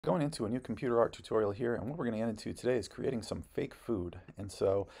going into a new computer art tutorial here, and what we're going to get into today is creating some fake food. And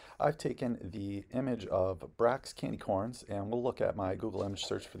so I've taken the image of Brax candy corns, and we'll look at my Google image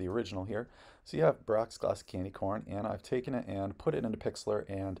search for the original here. So you have Brax classic candy corn, and I've taken it and put it into Pixlr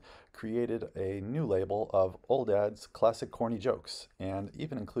and created a new label of Old Dad's classic corny jokes, and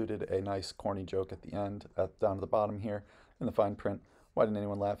even included a nice corny joke at the end, down to the bottom here in the fine print. Why didn't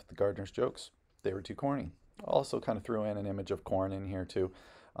anyone laugh at the gardener's jokes? They were too corny. Also kind of threw in an image of corn in here too,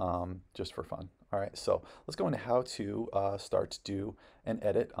 just for fun. All right, so let's go into how to start to do an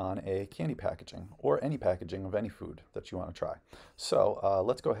edit on a candy packaging or any packaging of any food that you want to try. So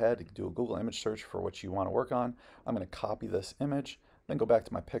let's go ahead and do a Google image search for what you want to work on. I'm going to copy this image, then go back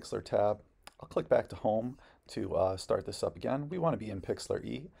to my Pixlr tab. I'll click back to home to start this up again. We want to be in Pixlr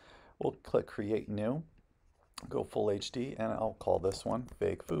E. We'll click Create New, go Full HD, and I'll call this one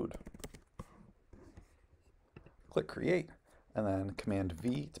Fake Food. Click Create, and then Command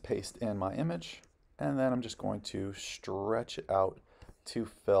V to paste in my image, and then I'm just going to stretch it out to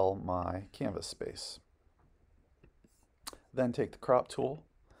fill my canvas space. Then take the crop tool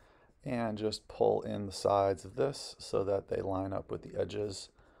and just pull in the sides of this so that they line up with the edges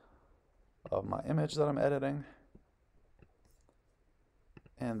of my image that I'm editing,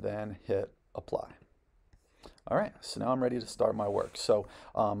 and then hit Apply. All right, so now I'm ready to start my work. So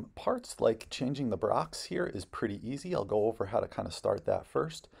parts like changing the box here is pretty easy. I'll go over how to kind of start that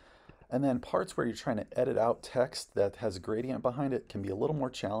first. And then parts where you're trying to edit out text that has a gradient behind it can be a little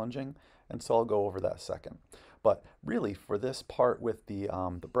more challenging, and so I'll go over that second. But really, for this part with the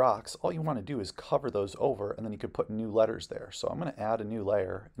box, all you want to do is cover those over, and then you could put new letters there. So I'm going to add a new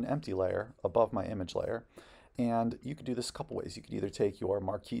layer, an empty layer, above my image layer. And you could do this a couple ways. You could either take your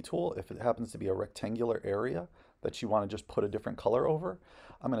marquee tool, if it happens to be a rectangular area that you want to just put a different color over.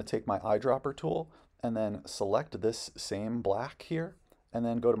 I'm going to take my eyedropper tool and then select this same black here, and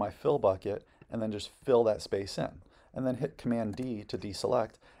then go to my fill bucket and then just fill that space in. And then hit Command D to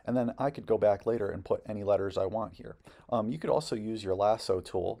deselect, and then I could go back later and put any letters I want here. You could also use your lasso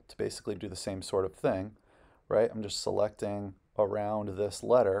tool to basically do the same sort of thing, right? I'm just selecting around this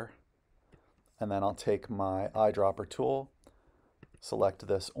letter, and then I'll take my eyedropper tool, select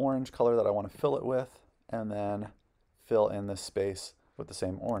this orange color that I want to fill it with, and then fill in this space with the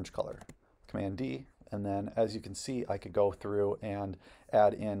same orange color. Command D, and then as you can see, I could go through and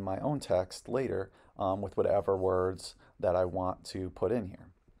add in my own text later with whatever words that I want to put in here.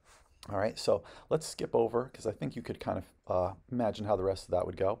 All right, so let's skip over, because I think you could kind of imagine how the rest of that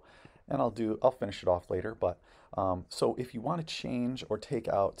would go. And I'll finish it off later, but so if you want to change or take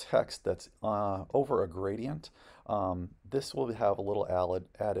out text that's over a gradient, this will have a little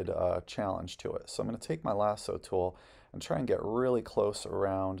added challenge to it. So I'm going to take my lasso tool and try and get really close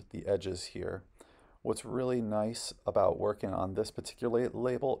around the edges here. What's really nice about working on this particular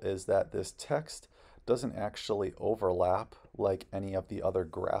label is that this text doesn't actually overlap like any of the other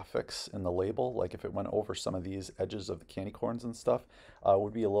graphics in the label. Like if it went over some of these edges of the candy corns and stuff,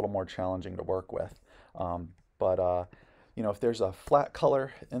 would be a little more challenging to work with. You know, if there's a flat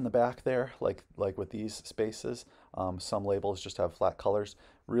color in the back there, like with these spaces, some labels just have flat colors,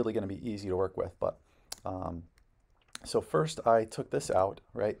 really going to be easy to work with. But so first I took this out,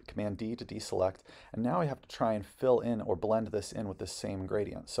 right? Command D to deselect, and now I have to try and fill in or blend this in with the same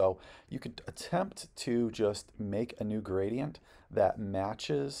gradient. So you could attempt to just make a new gradient that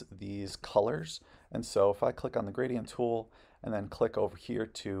matches these colors. And so if I click on the gradient tool and then click over here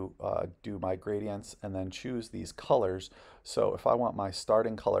to do my gradients and then choose these colors. So if I want my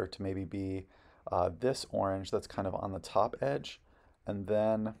starting color to maybe be this orange that's kind of on the top edge, and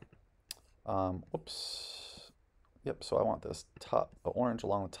then, yep, so I want this orange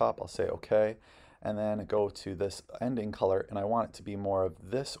along the top. I'll say OK, and then go to this ending color, and I want it to be more of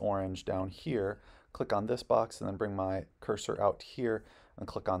this orange down here. Click on this box and then bring my cursor out here and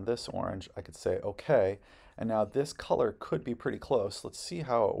click on this orange. I could say OK, and now this color could be pretty close. Let's see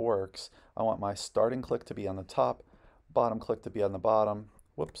how it works. I want my starting click to be on the top, bottom click to be on the bottom.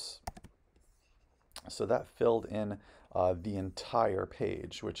 Whoops. So that filled in the entire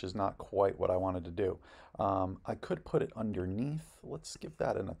page, which is not quite what I wanted to do. I could put it underneath. Let's give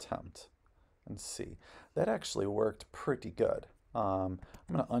that an attempt and see. That actually worked pretty good. I'm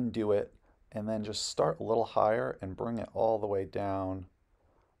going to undo it and then just start a little higher and bring it all the way down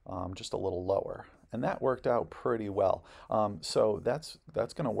just a little lower. And that worked out pretty well. So that's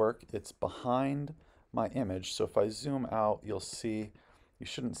going to work. It's behind my image. So if I zoom out, you'll see, you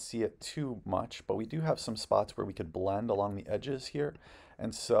shouldn't see it too much, but we do have some spots where we could blend along the edges here.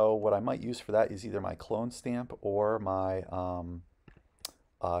 And so what I might use for that is either my clone stamp or my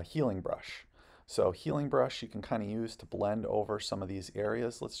healing brush. So healing brush you can kind of use to blend over some of these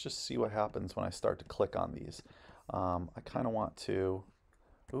areas. Let's just see what happens when I start to click on these. I kind of want to,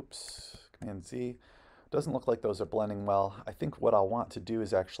 oops, Command Z. Doesn't look like those are blending well. I think what I'll want to do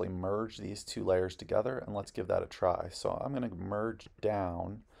is actually merge these two layers together, and let's give that a try. So I'm going to merge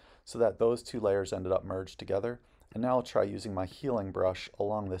down so that those two layers ended up merged together. And now I'll try using my healing brush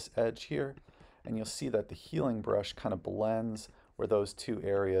along this edge here, and you'll see that the healing brush kind of blends where those two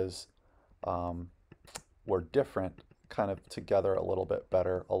areas were different kind of together a little bit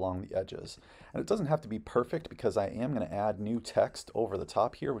better along the edges. And it doesn't have to be perfect because I am going to add new text over the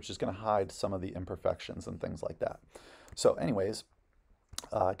top here, which is going to hide some of the imperfections and things like that. So anyways,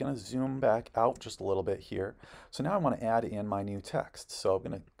 I'm going to zoom back out just a little bit here. So now I want to add in my new text. So I'm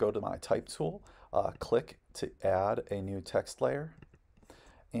going to go to my type tool, click to add a new text layer.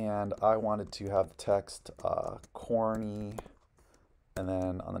 And I wanted to have the text corny, and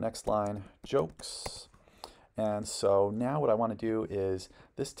then on the next line, jokes. And so now what I want to do is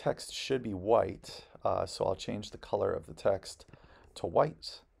this text should be white, so I'll change the color of the text to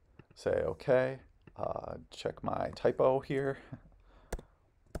white, say OK, check my typo here.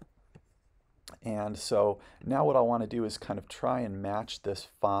 And so now what I want to do is kind of try and match this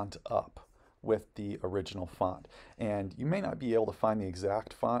font up with the original font. And you may not be able to find the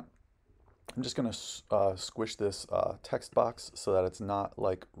exact font. I'm just going to squish this text box so that it's not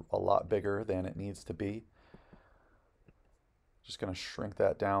like a lot bigger than it needs to be. Just going to shrink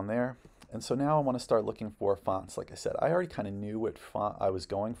that down there. And so now I want to start looking for fonts. Like I said, I already kind of knew what font I was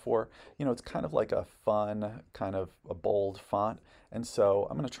going for. You know, it's kind of like a fun, kind of a bold font. And so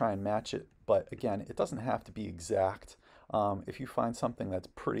I'm going to try and match it. But again, it doesn't have to be exact. If you find something that's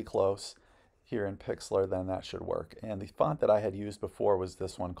pretty close here in Pixlr, then that should work. And the font that I had used before was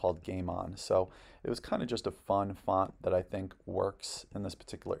this one called Game On. So it was kind of just a fun font that I think works in this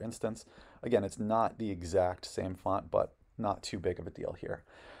particular instance. Again, it's not the exact same font, but not too big of a deal here.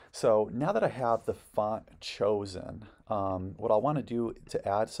 So now that I have the font chosen, what I'll want to do to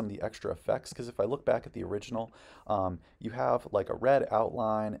add some of the extra effects, because if I look back at the original, you have like a red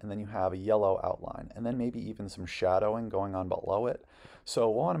outline and then you have a yellow outline and then maybe even some shadowing going on below it. So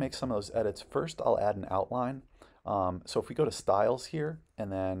we'll want to make some of those edits. First, I'll add an outline. So if we go to styles here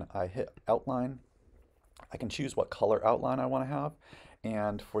and then I hit outline, I can choose what color outline I want to have.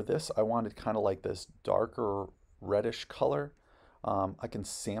 And for this, I wanted kind of like this darker reddish color. I can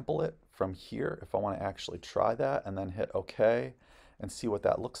sample it from here if I want to actually try that and then hit OK and see what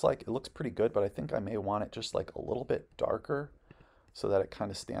that looks like. It looks pretty good, but I think I may want it just like a little bit darker so that it kind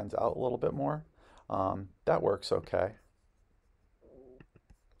of stands out a little bit more. That works okay.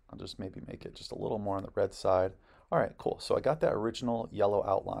 I'll just maybe make it just a little more on the red side. All right, cool. So I got that original yellow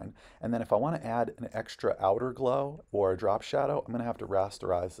outline. And then if I want to add an extra outer glow or a drop shadow, I'm going to have to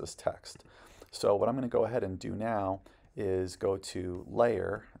rasterize this text. So what I'm going to go ahead and do now is go to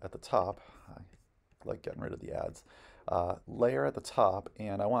Layer at the top. I like getting rid of the ads. Layer at the top,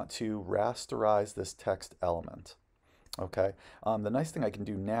 and I want to rasterize this text element. Okay. The nice thing I can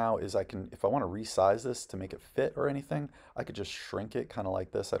do now is I can, if I want to resize this to make it fit or anything, I could just shrink it kind of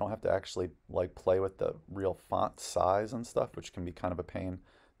like this. I don't have to actually like play with the real font size and stuff, which can be kind of a pain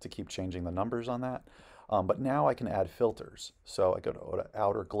to keep changing the numbers on that. But now I can add filters. So I go to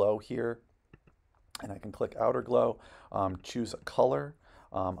outer glow here, and I can click outer glow, choose a color.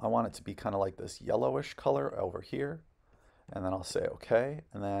 I want it to be kind of like this yellowish color over here. And then I'll say OK.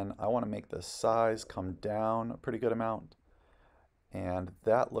 And then I want to make the size come down a pretty good amount. And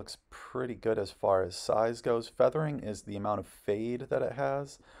that looks pretty good as far as size goes. Feathering is the amount of fade that it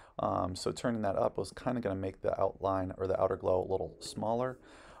has. So turning that up was kind of going to make the outline or the outer glow a little smaller.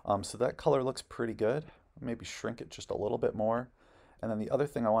 So that color looks pretty good. Maybe shrink it just a little bit more. And then the other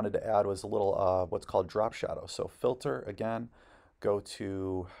thing I wanted to add was a little what's called drop shadow. So filter again, go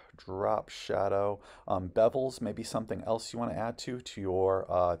to drop shadow. Bevels, maybe something else you want to add to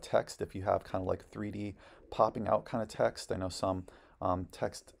your text if you have kind of like 3D popping out kind of text. I know some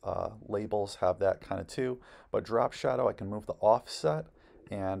text labels have that kind of too. But drop shadow, I can move the offset,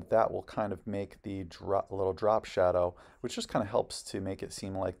 and that will kind of make the little drop shadow, which just kind of helps to make it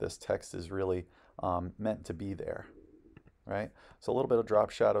seem like this text is really meant to be there. Right? So a little bit of drop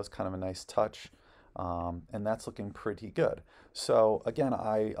shadow is kind of a nice touch, and that's looking pretty good. So again,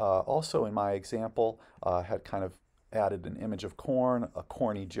 I also in my example had kind of added an image of corn, a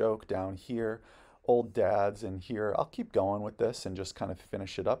corny joke down here, old dads in here. I'll keep going with this and just kind of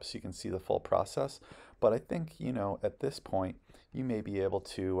finish it up so you can see the full process. But I think, you know, at this point, you may be able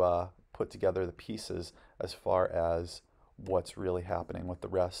to put together the pieces as far as what's really happening with the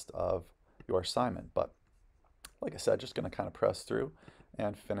rest of your assignment. But like I said, just going to kind of press through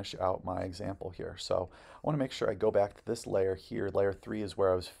and finish out my example here. So I want to make sure I go back to this layer here. Layer 3 is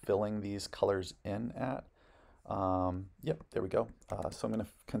where I was filling these colors in at. Yep, there we go. So I'm going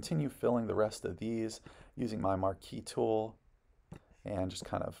to continue filling the rest of these using my marquee tool and just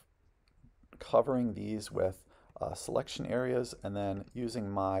kind of covering these with selection areas, and then using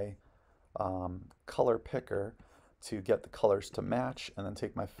my color picker to get the colors to match, and then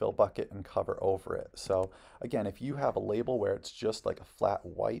take my fill bucket and cover over it. So again, if you have a label where it's just like a flat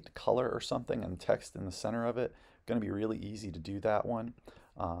white color or something and text in the center of it, going to be really easy to do that one.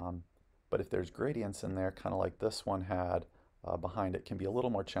 But if there's gradients in there, kind of like this one had behind it, can be a little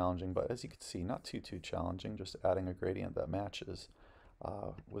more challenging, but as you can see, not too challenging, just adding a gradient that matches.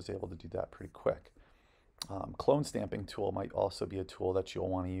 Was able to do that pretty quick. Clone stamping tool might also be a tool that you'll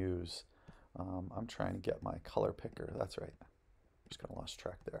want to use. I'm trying to get my color picker, that's right. Just kind of lost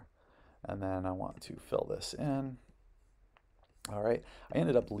track there. And then I want to fill this in. All right, I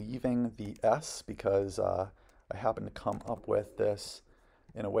ended up leaving the S because I happened to come up with this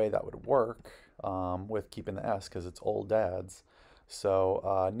in a way that would work with keeping the S because it's old dads.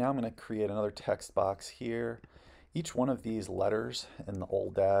 So now I'm going to create another text box here. Each one of these letters in the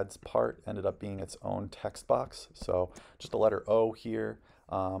old dads part ended up being its own text box. So just a letter O here.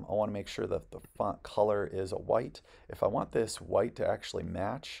 I want to make sure that the font color is a white. If I want this white to actually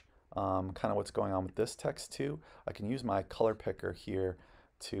match kind of what's going on with this text too, I can use my color picker here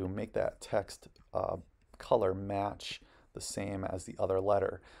to make that text color match the same as the other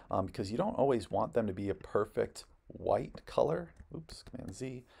letter, because you don't always want them to be a perfect white color. Oops, Command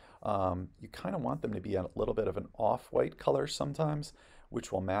Z. You kind of want them to be a little bit of an off-white color sometimes, which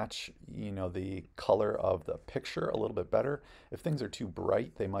will match, you know, the color of the picture a little bit better. If things are too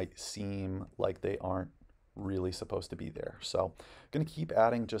bright, they might seem like they aren't really supposed to be there. So I'm going to keep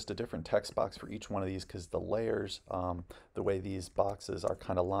adding just a different text box for each one of these because the layers, the way these boxes are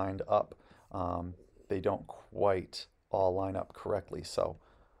kind of lined up, they don't quite all line up correctly. So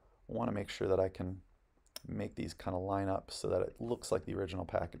I want to make sure that I can make these kind of line up so that it looks like the original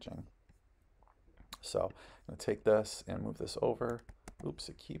packaging. So I'm going to take this and move this over. Oops,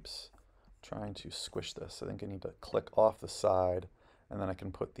 it keeps trying to squish this. I think I need to click off the side and then I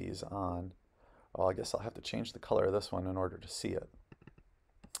can put these on. Well, I guess I'll have to change the color of this one in order to see it.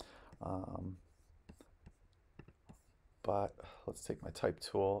 But let's take my type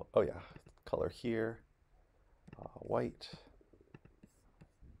tool. Oh yeah, color here, white,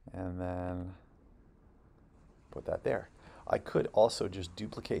 and then put that there. I could also just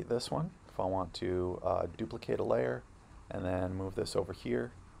duplicate this one if I want to duplicate a layer and then move this over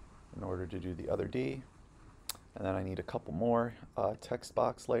here in order to do the other D. And then I need a couple more text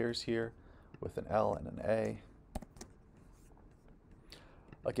box layers here with an L and an A.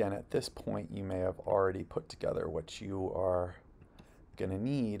 Again, at this point you may have already put together what you are going to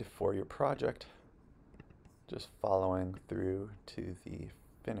need for your project. Just following through to the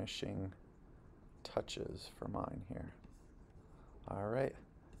finishing touches for mine here. All right,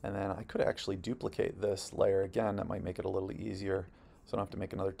 and then I could actually duplicate this layer again. That might make it a little easier, so I don't have to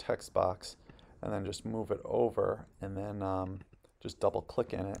make another text box, and then just move it over, and then just double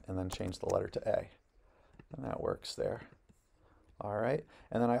click in it, and then change the letter to A, and that works there. All right,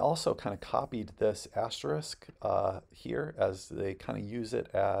 and then I also kind of copied this asterisk here, as they kind of use it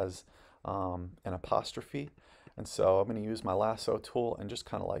as an apostrophe. And so I'm going to use my lasso tool and just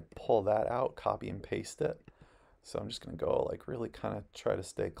kind of like pull that out, copy and paste it. So I'm just going to go like really kind of try to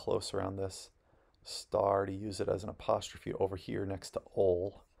stay close around this star to use it as an apostrophe over here next to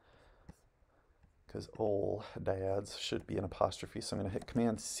ol, because ol dads should be an apostrophe. So I'm going to hit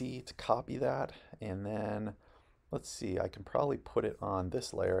Command C to copy that, and then let's see, I can probably put it on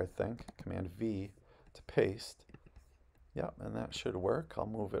this layer, I think. Command V to paste. Yep, and that should work. I'll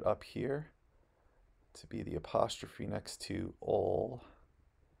move it up here to be the apostrophe next to ol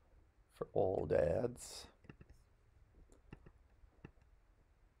for ol dads.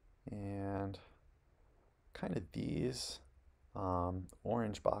 And kind of these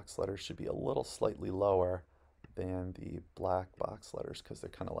orange box letters should be a little slightly lower than the black box letters because they're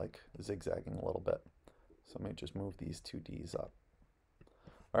kind of like zigzagging a little bit. So I may just move these two D's up.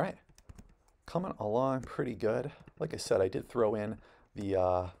 All right, coming along pretty good. Like I said, I did throw in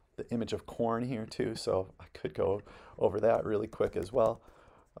the image of corn here too, so I could go over that really quick as well.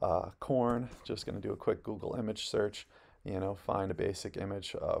 Corn, just going to do a quick Google image search, you know, find a basic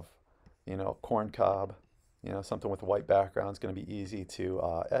image of, you know, corn cob, you know, something with a white background is going to be easy to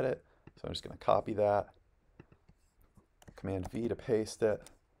edit. So I'm just going to copy that, Command V to paste it.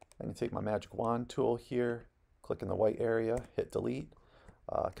 I can take my magic wand tool here, click in the white area, hit delete,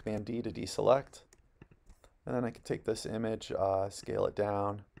 Command D to deselect, And then I could take this image, scale it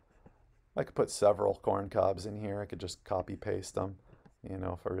down. I could put several corn cobs in here. I could just copy paste them, you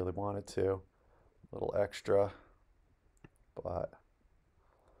know, if I really wanted to. A little extra, but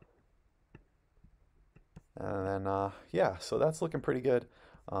and then yeah, so that's looking pretty good.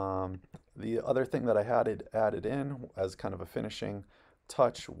 The other thing that I had added in as kind of a finishing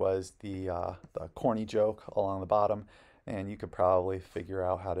touch was the corny joke along the bottom, and you could probably figure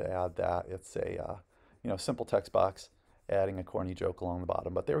out how to add that. It's a you know, simple text box adding a corny joke along the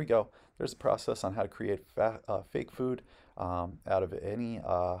bottom. But there we go. There's a process on how to create fake food out of any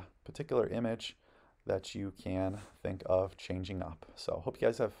particular image that you can think of changing up. So hope you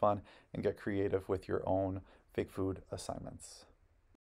guys have fun and get creative with your own fake food assignments.